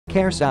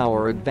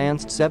Caresour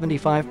Advanced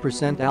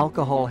 75%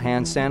 Alcohol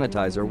Hand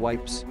Sanitizer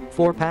Wipes,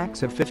 4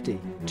 packs of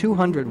 50,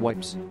 200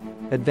 wipes.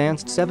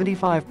 Advanced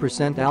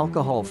 75%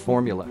 Alcohol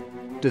Formula.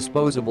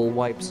 Disposable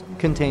wipes,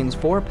 contains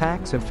 4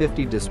 packs of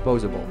 50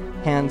 disposable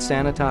hand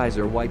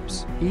sanitizer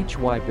wipes. Each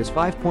wipe is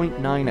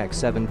 5.9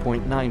 x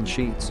 7.9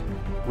 sheets.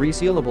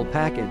 Resealable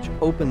package,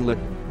 open lid,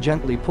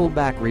 gently pull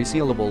back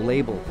resealable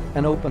label,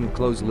 and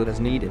open-close lid as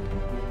needed.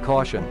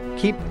 Caution,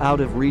 keep out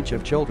of reach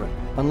of children,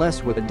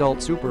 unless with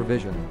adult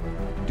supervision.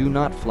 Do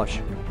not flush.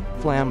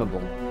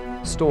 Flammable.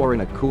 Store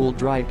in a cool,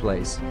 dry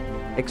place.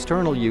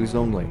 External use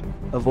only.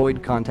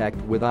 Avoid contact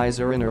with eyes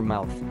or inner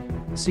mouth.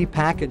 See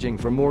packaging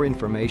for more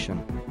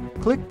information.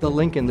 Click the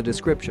link in the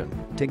description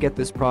to get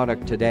this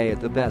product today at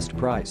the best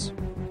price.